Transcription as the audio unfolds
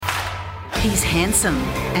He's handsome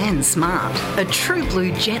and smart, a true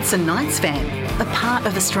blue Jets and Knights fan, a part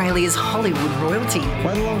of Australia's Hollywood royalty.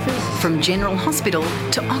 From General Hospital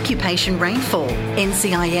to Occupation Rainfall,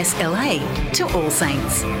 NCIS LA to All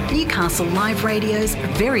Saints, Newcastle Live Radio's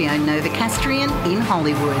very own Novocastrian in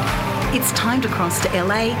Hollywood. It's time to cross to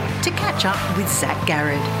LA to catch up with Zach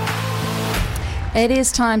Garred. It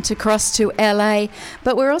is time to cross to LA,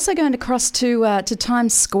 but we're also going to cross to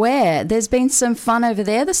Times Square. There's been some fun over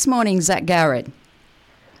there this morning, Zach Garred.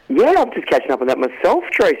 Yeah, I'm just catching up on that myself,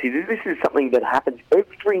 Tracy. This is something that happens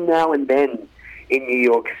every now and then in New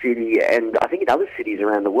York City, and I think in other cities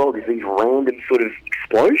around the world, is these random sort of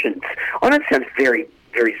explosions. I know it sounds very,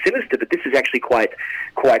 very sinister, but this is actually quite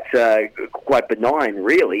benign,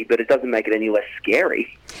 really, but it doesn't make it any less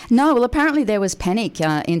scary. No, well, apparently there was panic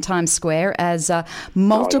in Times Square as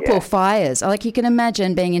multiple fires. Like, you can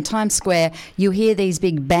imagine being in Times Square, you hear these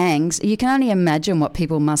big bangs. You can only imagine what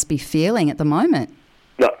people must be feeling at the moment.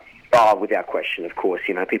 No, without question, of course.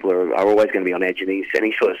 You know, people are always going to be on edge in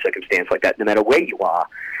any sort of circumstance like that, no matter where you are.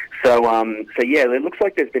 So yeah, it looks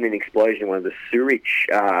like there's been an explosion in one of the sewage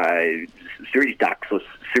ducts or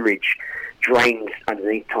sewage drains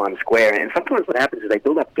underneath Times Square. And sometimes what happens is they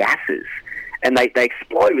build up gases and they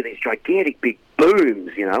explode with these gigantic big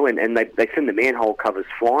booms, you know, and they send the manhole covers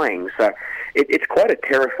flying. So it's quite a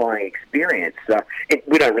terrifying experience.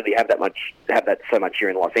 We don't really have that so much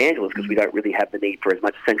here in Los Angeles because we don't really have the need for as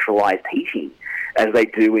much centralized heating as they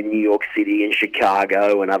do in New York City and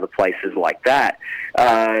Chicago and other places like that.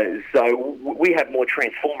 So we have more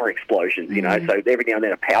transformer explosions, you know, so every now and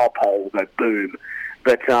then a power pole will go boom.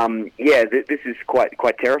 But, this is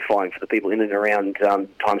quite terrifying for the people in and around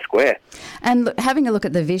Times Square. And look, having a look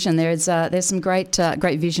at the vision, there's some great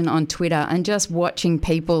vision on Twitter, and just watching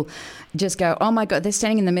people just go, oh, my God, they're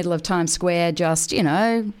standing in the middle of Times Square just, you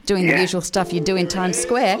know, doing the usual stuff you do in Times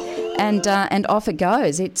Square, and off it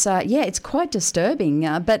goes. It's quite disturbing.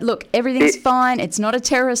 But, look, everything's fine. It's not a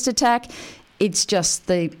terrorist attack. It's just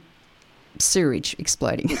the sewage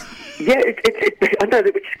exploding. Yeah, I know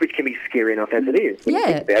that which can be scary enough as it is.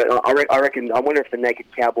 Yeah. I reckon. I wonder if the naked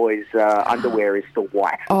cowboy's underwear is still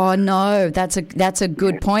white. Oh no, that's a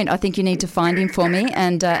good point. I think you need to find him for me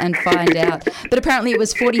and find out. But apparently it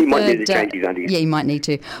was 43rd. He might need to change his undies. Yeah, you might need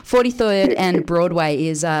to. 43rd and Broadway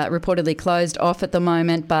is reportedly closed off at the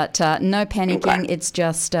moment, but no panicking. Okay. It's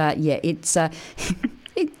just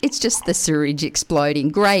It's just the sewage exploding.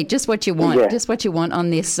 Great, just what you want. Yeah. Just what you want on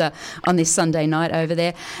this Sunday night over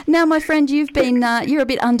there. Now, my friend, you've been you're a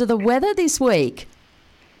bit under the weather this week.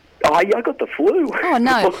 Oh, yeah, I got the flu. Oh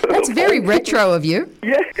no, that's very retro of you.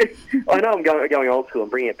 Yeah, I know. I'm going old school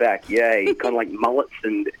and bringing it back. Yay, kind of like mullets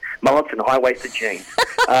and high-waisted jeans.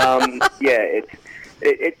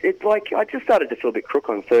 It's like I just started to feel a bit crook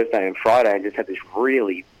on Thursday and Friday, and just had this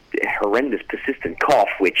really horrendous persistent cough,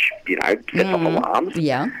 which, you know, sets off alarms.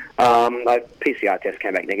 Yeah. My PCR test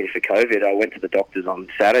came back negative for COVID. I went to the doctors on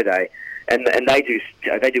Saturday, and they do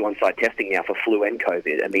on-site testing now for flu and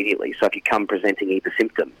COVID immediately. So if you come presenting either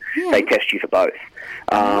symptom, they test you for both.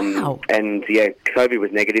 Wow. And yeah, COVID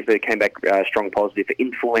was negative, but it came back strong positive for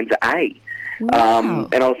influenza A. Wow.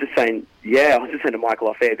 And I was just saying to Michael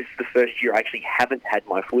off air, this is the first year I actually haven't had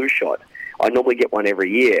my flu shot. I normally get one every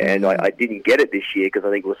year, and I didn't get it this year because I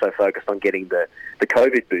think we were so focused on getting the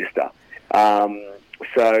COVID booster.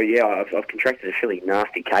 I've contracted a fairly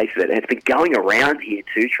nasty case of it. And it's been going around here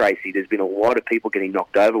too, Tracy. There's been a lot of people getting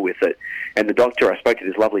knocked over with it. And the doctor, I spoke to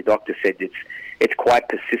this lovely doctor, said it's quite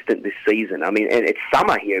persistent this season. I mean, and it's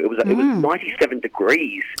summer here. It was 97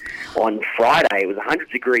 degrees on Friday. It was 100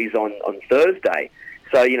 degrees on Thursday.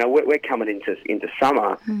 So, you know, we're coming into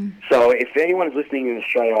summer. So if anyone's listening in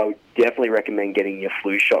Australia, I would definitely recommend getting your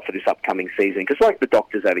flu shot for this upcoming season. Because like the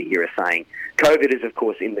doctors over here are saying, COVID is, of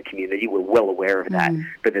course, in the community. We're well aware of that.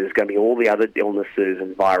 But there's going to be all the other illnesses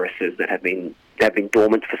and viruses that have been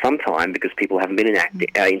dormant for some time because people haven't been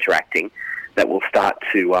interacting, that will start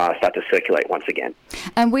to circulate once again.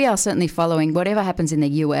 And we are certainly following whatever happens in the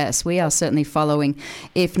US. We are certainly following,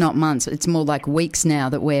 if not months, it's more like weeks now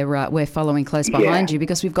that we're following close behind you,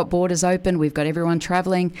 because we've got borders open, we've got everyone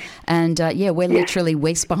travelling, and we're literally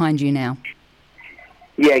weeks behind you now.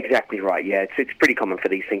 Yeah, exactly right. Yeah, it's pretty common for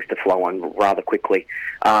these things to flow on rather quickly.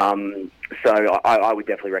 So I would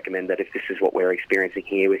definitely recommend that if this is what we're experiencing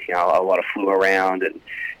here with, you know, a lot of flu around,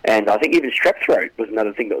 and I think even strep throat was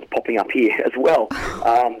another thing that was popping up here as well.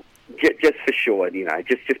 Just for sure, you know,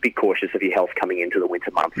 just be cautious of your health coming into the winter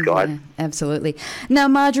months, guys. Yeah, absolutely. Now,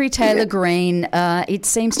 Marjorie Taylor Greene, it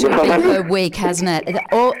seems to have been her week, hasn't it?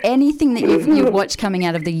 Anything that you've watched coming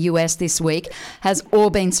out of the US this week has all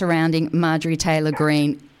been surrounding Marjorie Taylor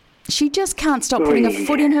Greene. She just can't stop putting a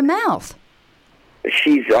foot in her mouth.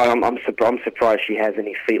 I'm surprised she has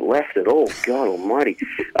any feet left at all. God Almighty.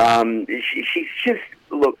 She's just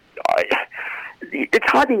look.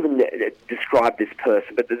 It's hard to even describe this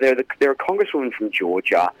person, but they're a congresswoman from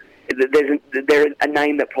Georgia. They're a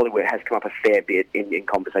name that probably has come up a fair bit in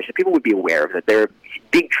conversation. People would be aware of it. They're a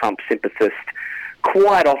big Trump sympathist.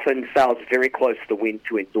 Quite often sails very close to the wind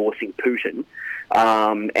to endorsing Putin,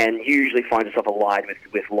 and usually finds herself allied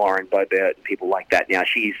with Lauren Boebert and people like that. Now,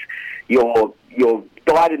 she's your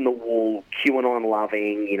dyed-in-the-wool,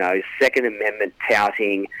 QAnon-loving, Second Amendment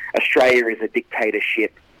touting, Australia is a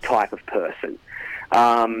dictatorship type of person.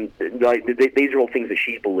 These are all things that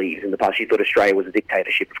she believes. In the past, she thought Australia was a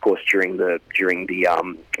dictatorship, of course, during the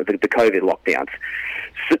COVID lockdowns.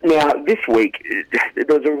 So now, this week, there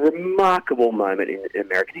was a remarkable moment in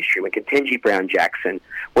American history when Ketanji Brown Jackson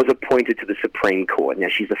was appointed to the Supreme Court. Now,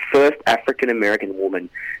 she's the first African-American woman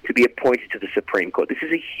to be appointed to the Supreme Court. This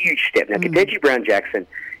is a huge step. Now, Ketanji Brown Jackson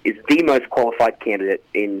is the most qualified candidate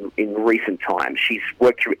in recent times. She's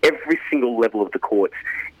worked through every single level of the courts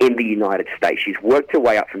in the United States. She's worked her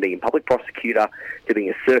way up from being a public prosecutor to being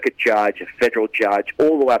a circuit judge, a federal judge,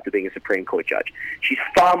 all the way up to being a Supreme Court judge. She's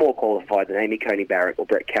far more qualified than Amy Coney Barrett or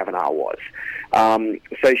Brett Kavanaugh was.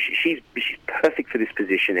 So she's perfect for this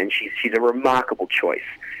position, and she's a remarkable choice.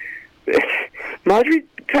 Marjorie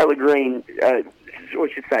Taylor Greene, I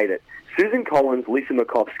should say that Susan Collins, Lisa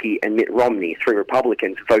Murkowski, and Mitt Romney, 3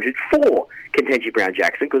 Republicans, voted for Ketanji Brown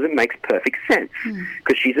Jackson because it makes perfect sense,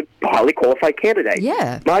 because she's a highly qualified candidate.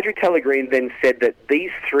 Yeah. Marjorie Taylor Greene then said that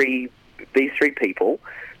these three people,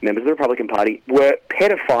 members of the Republican Party, were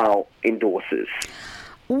pedophile endorsers.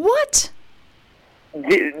 What?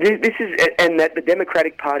 This is, and that the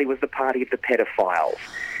Democratic Party was the party of the pedophiles.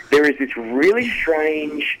 There is this really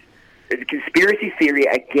strange conspiracy theory,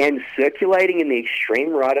 again, circulating in the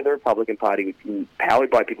extreme right of the Republican Party, powered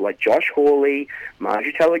by people like Josh Hawley,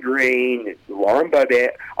 Marjorie Taylor Greene, Lauren Boebert,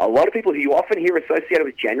 a lot of people who you often hear associated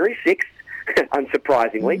with January 6th,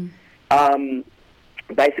 unsurprisingly,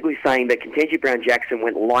 basically saying that Ketanji Brown Jackson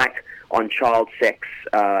went light on child sex,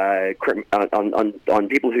 on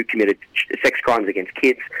people who committed sex crimes against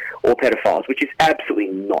kids or pedophiles, which is absolutely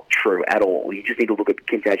not true at all. You just need to look at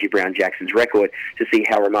Ketanji Brown Jackson's record to see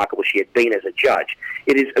how remarkable she had been as a judge.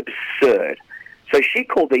 It is absurd. So she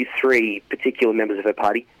called these 3 particular members of her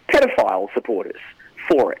party pedophile supporters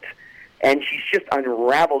for it. And she's just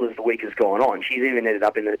unraveled as the week has gone on. She's even ended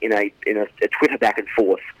up in a Twitter back and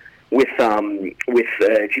forth with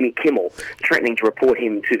Jimmy Kimmel, threatening to report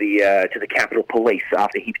him to the Capitol Police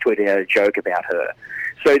after he tweeted out a joke about her.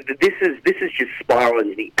 So this is just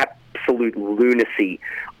spiraling into the absolute lunacy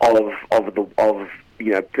of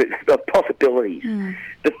possibilities.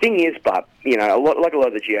 The thing is, but a lot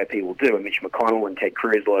of the GOP will do, and Mitch McConnell and Ted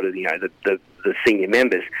Cruz, a lot of the senior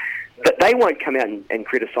members, but they won't come out and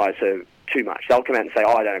criticise her too much. They'll come out and say,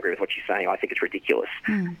 "Oh, I don't agree with what she's saying. I think it's ridiculous."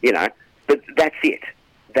 But that's it.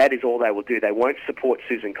 That is all they will do. They won't support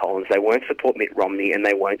Susan Collins, they won't support Mitt Romney, and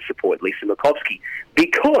they won't support Lisa Murkowski,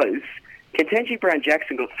 because Ketanji Brown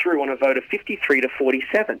Jackson got through on a vote of 53 to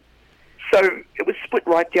 47. So it was split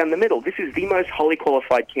right down the middle. This is the most highly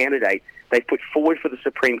qualified candidate they've put forward for the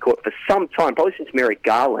Supreme Court for some time, probably since Merrick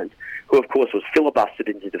Garland, who, of course, was filibustered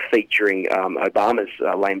into defeat during Obama's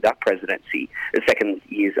lame duck presidency, the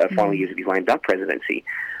final years of his lame duck presidency.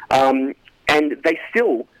 And they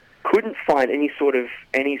still couldn't find any sort of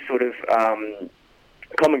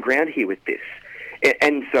common ground here with this.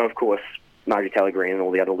 And so, of course, Marjorie Taylor Greene and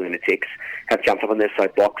all the other lunatics have jumped up on their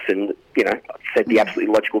soapbox and, said the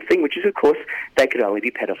absolutely logical thing, which is, of course, they could only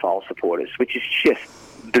be pedophile supporters, which is just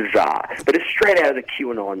bizarre. But it's straight out of the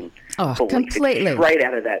QAnon belief. Completely. It's straight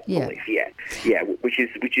out of that belief, yeah, which is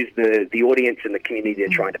the audience and the community they're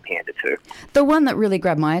trying to pander to. The one that really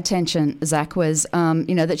grabbed my attention, Zach, was,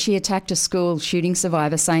 that she attacked a school shooting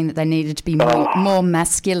survivor, saying that they needed to be more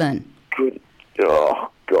masculine. Good. Oh,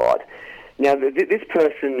 God. Now, this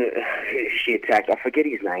person she attacked, I forget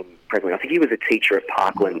his name presently. I think he was a teacher at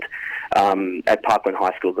Parkland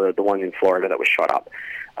High School, the one in Florida that was shot up.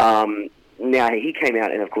 Now, he came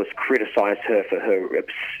out and, of course, criticised her for her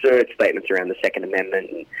absurd statements around the Second Amendment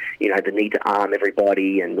and, the need to arm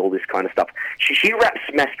everybody and all this kind of stuff. She wraps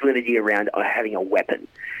masculinity around having a weapon,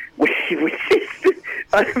 which is,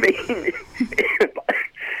 I mean,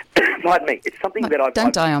 pardon me, it's something that I've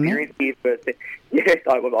experienced here first. Yes,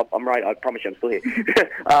 I'm right. I promise you I'm still here.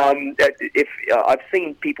 I've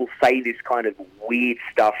seen people say this kind of weird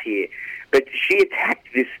stuff here, but she attacked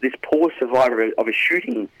this poor survivor of a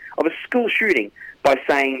school shooting, by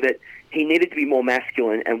saying that he needed to be more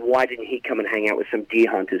masculine, and why didn't he come and hang out with some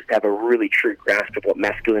deer hunters to have a really true grasp of what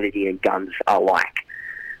masculinity and guns are like?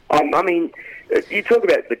 I mean, You talk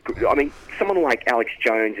about someone like Alex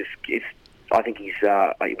Jones is I think he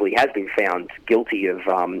has been found guilty of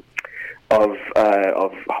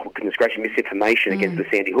goodness gracious, misinformation against the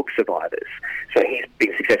Sandy Hook survivors. So he's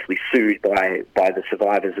been successfully sued by the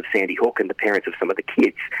survivors of Sandy Hook and the parents of some of the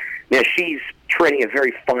kids. Now she's treading a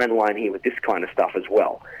very fine line here with this kind of stuff as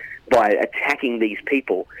well, by attacking these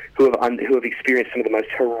people who have experienced some of the most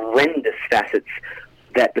horrendous facets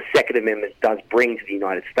that the Second Amendment does bring to the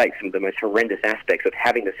United States, some of the most horrendous aspects of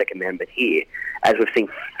having the Second Amendment here, as we've seen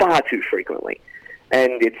far too frequently.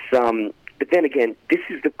 And it's but then again, this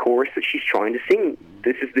is the chorus that she's trying to sing.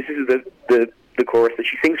 This is the chorus that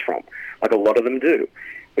she sings from, like a lot of them do,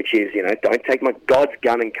 which is, don't take my God's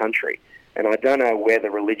gun and country. And I don't know where the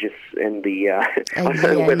religious and the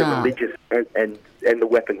religious and the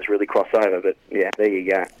weapons really cross over, but yeah, there you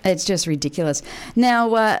go. It's just ridiculous.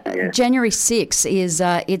 Now, January 6th is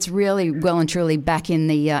it's really well and truly back in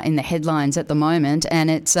the headlines at the moment, and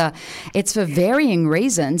it's for varying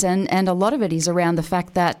reasons, and a lot of it is around the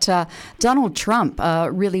fact that Donald Trump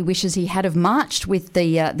really wishes he had have marched with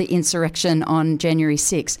the insurrection on January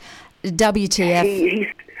 6th.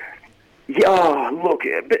 WTF? Look,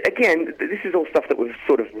 but again, this is all stuff that we've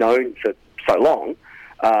sort of known for so long.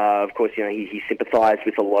 Of course, he sympathised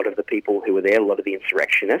with a lot of the people who were there, a lot of the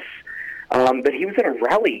insurrectionists. But he was at a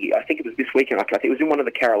rally, I think it was this weekend, I think it was in one of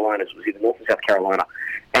the Carolinas, it was either North and South Carolina,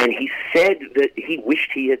 and he said that he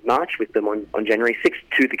wished he had marched with them on January 6th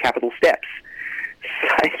to the Capitol steps.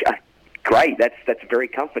 So, great, that's very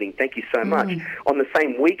comforting. Thank you so much. On the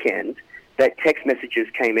same weekend, that text messages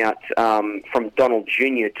came out from Donald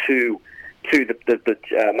Jr. to the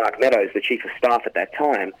Mark Meadows, the chief of staff at that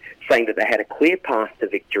time, saying that they had a clear path to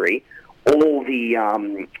victory.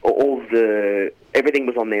 Everything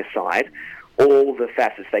was on their side. All the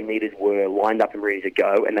facets they needed were lined up and ready to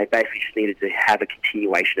go, and they basically just needed to have a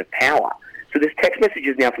continuation of power. So there's text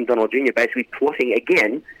messages now from Donald Jr. basically plotting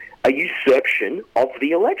again a usurpation of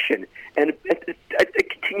the election and a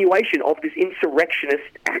continuation of this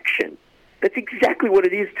insurrectionist action. That's exactly what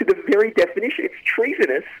it is to the very definition. It's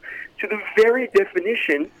treasonous to the very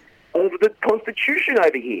definition of the Constitution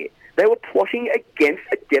over here. They were plotting against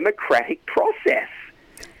a democratic process.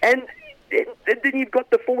 And then you've got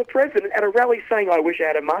the former president at a rally saying, I wish I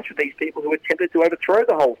had a march with these people who attempted to overthrow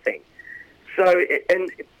the whole thing. So, and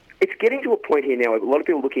it's getting to a point here now, a lot of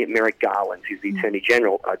people are looking at Merrick Garland, who's the Attorney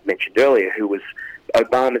General I mentioned earlier, who was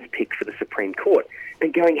Obama's pick for the Supreme Court,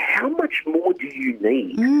 and going, how much more do you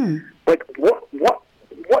need? Like, what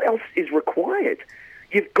else is required?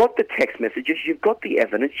 You've got the text messages, you've got the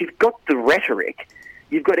evidence, you've got the rhetoric,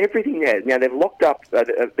 you've got everything there. Now, they've locked up, I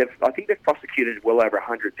think they've prosecuted well over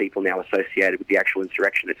 100 people now associated with the actual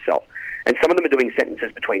insurrection itself. And some of them are doing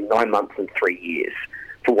sentences between 9 months and 3 years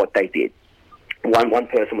for what they did. One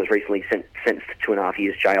person was recently sentenced to 2.5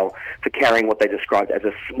 years jail for carrying what they described as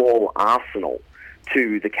a small arsenal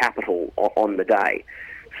to the Capitol on the day.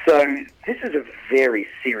 So this is a very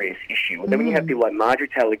serious issue. And then when you have people like Marjorie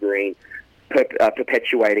Taylor Greene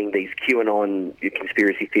perpetuating these QAnon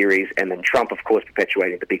conspiracy theories, and then Trump, of course,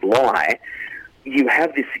 perpetuating the big lie, you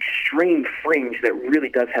have this extreme fringe that really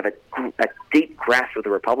does have a deep grasp of the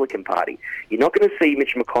Republican Party. You're not going to see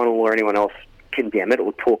Mitch McConnell or anyone else condemn it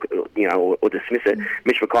or talk, or dismiss it.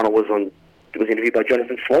 Mitch McConnell was interviewed by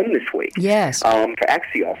Jonathan Swan this week. Yes. For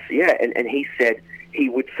Axios, and he said he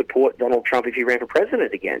would support Donald Trump if he ran for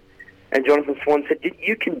president again. And Jonathan Swan said,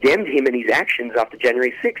 you condemned him and his actions after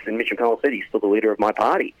January 6th. And Mitch McConnell said, he's still the leader of my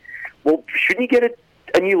party. Well, shouldn't you get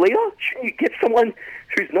a new leader? Shouldn't you get someone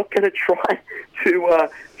who's not going to try to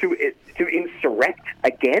insurrect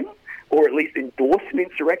again, or at least endorse an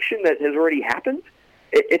insurrection that has already happened?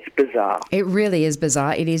 It's bizarre. It really is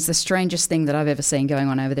bizarre. It is the strangest thing that I've ever seen going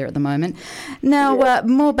on over there at the moment. Now,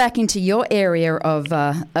 more back into your area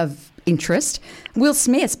of interest. Will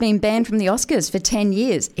Smith's been banned from the Oscars for 10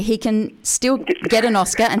 years. He can still get an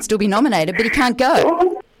Oscar and still be nominated, but he can't go.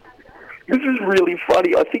 Oh, this is really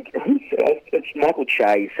funny. I think it's Michael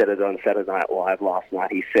Che said it on Saturday Night Live last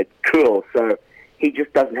night. He said, cool, so he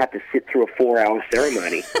just doesn't have to sit through a 4-hour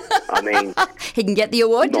ceremony. I mean... he can get the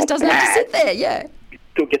award, just doesn't have to sit there, yeah.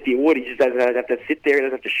 Still get the award, he just doesn't have to sit there, he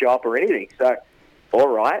doesn't have to show up or anything. So, all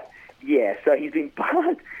right. Yeah, so he's been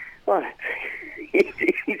barred.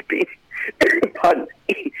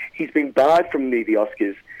 He's been barred from the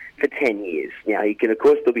Oscars for 10 years. Now, he can, of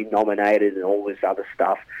course, still be nominated and all this other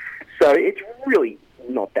stuff. So it's really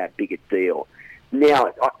not that big a deal.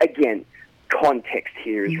 Now, again, context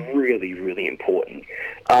here is really, really important.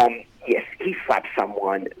 Yes, he slapped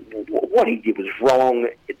someone. What he did was wrong.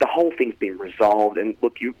 The whole thing's been resolved. And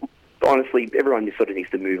look, honestly, everyone just sort of needs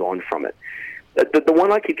to move on from it. The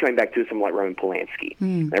one I keep coming back to is someone like Roman Polanski.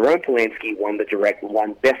 Now, Roman Polanski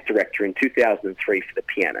won Best Director in 2003 for The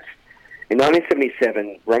Pianist. In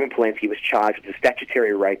 1977, Roman Polanski was charged with the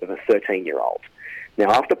statutory rape of a 13-year-old.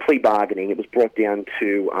 Now, after plea bargaining, it was brought down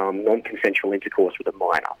to non-consensual intercourse with a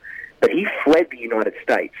minor. But he fled the United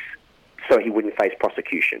States so he wouldn't face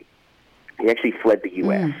prosecution. He actually fled the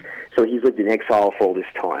US. So he's lived in exile for all this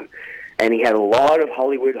time. And he had a lot of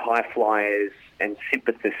Hollywood high flyers and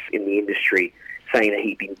sympathists in the industry saying that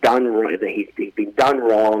he'd been done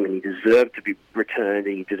wrong, and he deserved to be returned,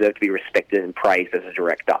 and he deserved to be respected and praised as a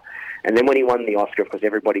director. And then when he won the Oscar, of course,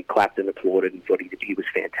 everybody clapped and applauded and thought he was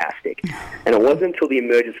fantastic. And it wasn't until the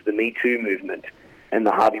emergence of the Me Too movement and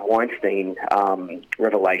the Harvey Weinstein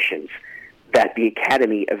revelations that the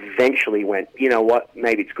Academy eventually went, you know what,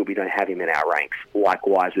 maybe it's good we don't have him in our ranks,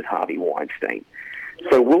 likewise with Harvey Weinstein.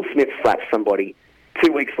 So Will Smith slaps somebody.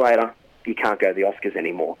 2 weeks later, you can't go to the Oscars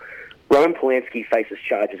anymore. Roman Polanski faces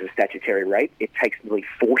charges of statutory rape. It takes nearly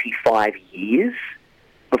 45 years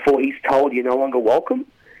before he's told you're no longer welcome.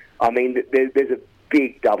 I mean, there's a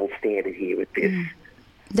big double standard here with this.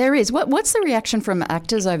 There is. What's the reaction from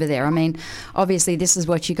actors over there? I mean, obviously this is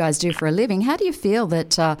what you guys do for a living. How do you feel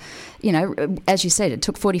that, as you said, it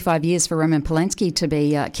took 45 years for Roman Polanski to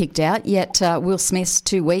be kicked out, yet Will Smith's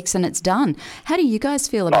 2 weeks and it's done. How do you guys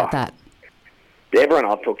feel about that? Everyone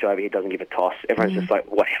I've talked to over here doesn't give a toss. Everyone's just like,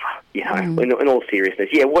 whatever, in all seriousness.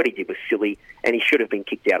 Yeah, what he did was silly, and he should have been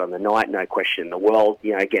kicked out on the night, no question in the world.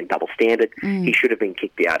 Again, double standard. He should have been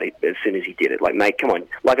kicked out as soon as he did it. Like, mate, come on.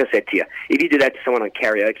 Like I said to you, if you did that to someone on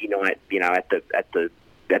karaoke night, at the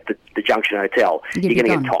Junction Hotel, you're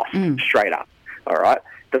going to get tossed straight up, all right?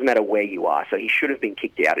 Doesn't matter where you are. So he should have been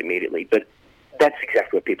kicked out immediately. But that's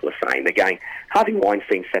exactly what people are saying. They're going, Harvey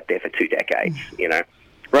Weinstein sat there for 2 decades,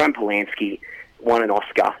 Roman Polanski won an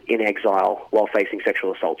Oscar in exile while facing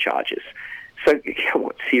sexual assault charges. So, come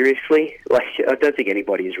on, seriously? Like, I don't think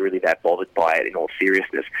anybody is really that bothered by it in all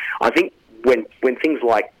seriousness. I think when things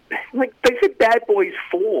like they said Bad Boys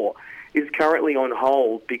 4 is currently on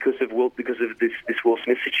hold because of this Will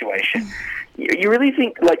Smith situation. You really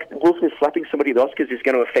think, like, Will Smith slapping somebody at the Oscars is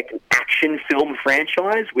going to affect an action film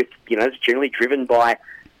franchise with, it's generally driven by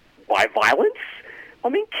violence? I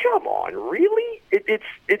mean, come on, really?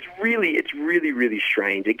 It's really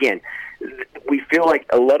strange. Again, we feel like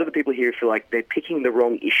a lot of the people here feel like they're picking the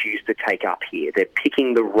wrong issues to take up here. They're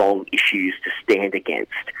picking the wrong issues to stand against.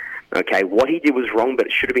 Okay, what he did was wrong, but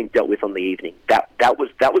it should have been dealt with on the evening. That was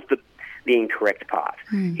the incorrect part.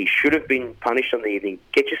 He should have been punished on the evening.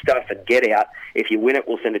 Get your stuff and get out. If you win it,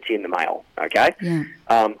 we'll send it to you in the mail. Okay? Yeah.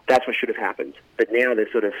 That's what should have happened. But now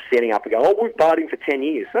they're sort of standing up and going, we've barred him for 10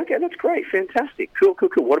 years. Okay, that's great. Fantastic. Cool.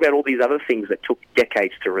 What about all these other things that took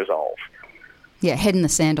decades to resolve? Yeah, head in the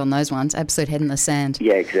sand on those ones. Absolute head in the sand.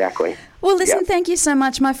 Yeah, exactly. Well, listen, Thank you so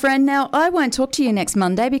much, my friend. Now, I won't talk to you next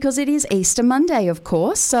Monday because it is Easter Monday, of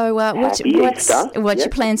course. So what's your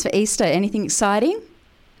plans for Easter? Anything exciting?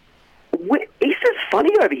 Easter's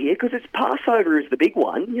funny over here because it's Passover is the big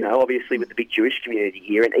one, obviously with the big Jewish community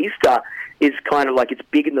here, and Easter is kind of like it's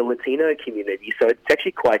big in the Latino community, so it's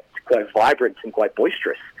actually quite vibrant and quite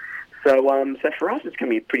boisterous. So for us, it's going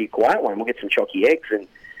to be a pretty quiet one. We'll get some chalky eggs and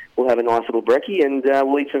we'll have a nice little brekkie and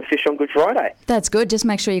we'll eat some fish on Good Friday. That's good. Just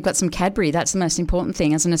make sure you've got some Cadbury. That's the most important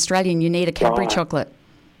thing. As an Australian, you need a Cadbury chocolate.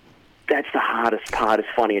 That's the hardest part, is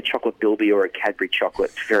finding a chocolate Bilby or a Cadbury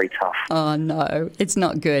chocolate. It's very tough. Oh, no, it's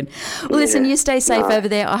not good. Well, listen, you stay safe over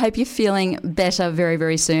there. I hope you're feeling better very,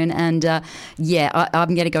 very soon. And, I'm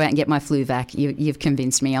going to go out and get my flu vac. You've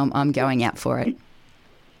convinced me. I'm going out for it.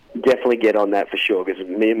 Definitely get on that for sure, because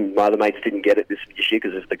me and my other mates didn't get it this year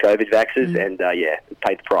because of the COVID vaxxers, and,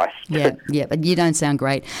 paid the price. Yeah, but you don't sound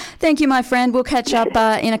great. Thank you, my friend. We'll catch up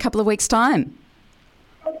in a couple of weeks' time.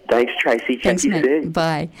 Thanks, Tracy. Thanks, mate. Soon.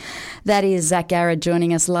 Bye. That is Zach Garred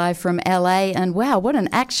joining us live from LA. And wow, what an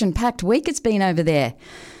action-packed week it's been over there.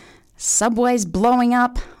 Subways blowing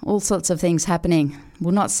up, all sorts of things happening.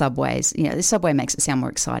 Well, not subways. The subway makes it sound more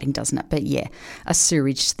exciting, doesn't it? But yeah, a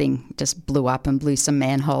sewage thing just blew up and blew some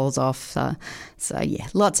manholes off.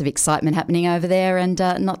 Lots of excitement happening over there. And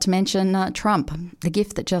not to mention Trump, the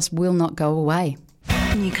gift that just will not go away.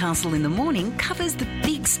 Newcastle in the Morning covers the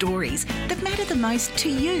big stories that matter the most to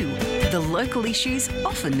you, the local issues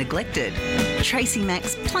often neglected. Tracy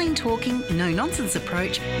Mack's plain talking, no nonsense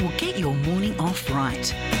approach will get your morning off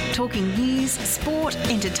right. Talking news, sport,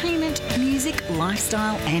 entertainment, music,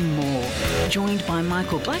 lifestyle and more. Joined by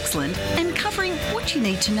Michael Blaxland and covering what you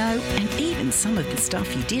need to know and even some of the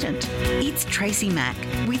stuff you didn't. It's Tracy Mack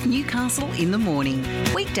with Newcastle in the Morning.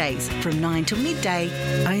 Weekdays from 9 till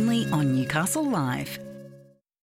midday, only on Newcastle Live.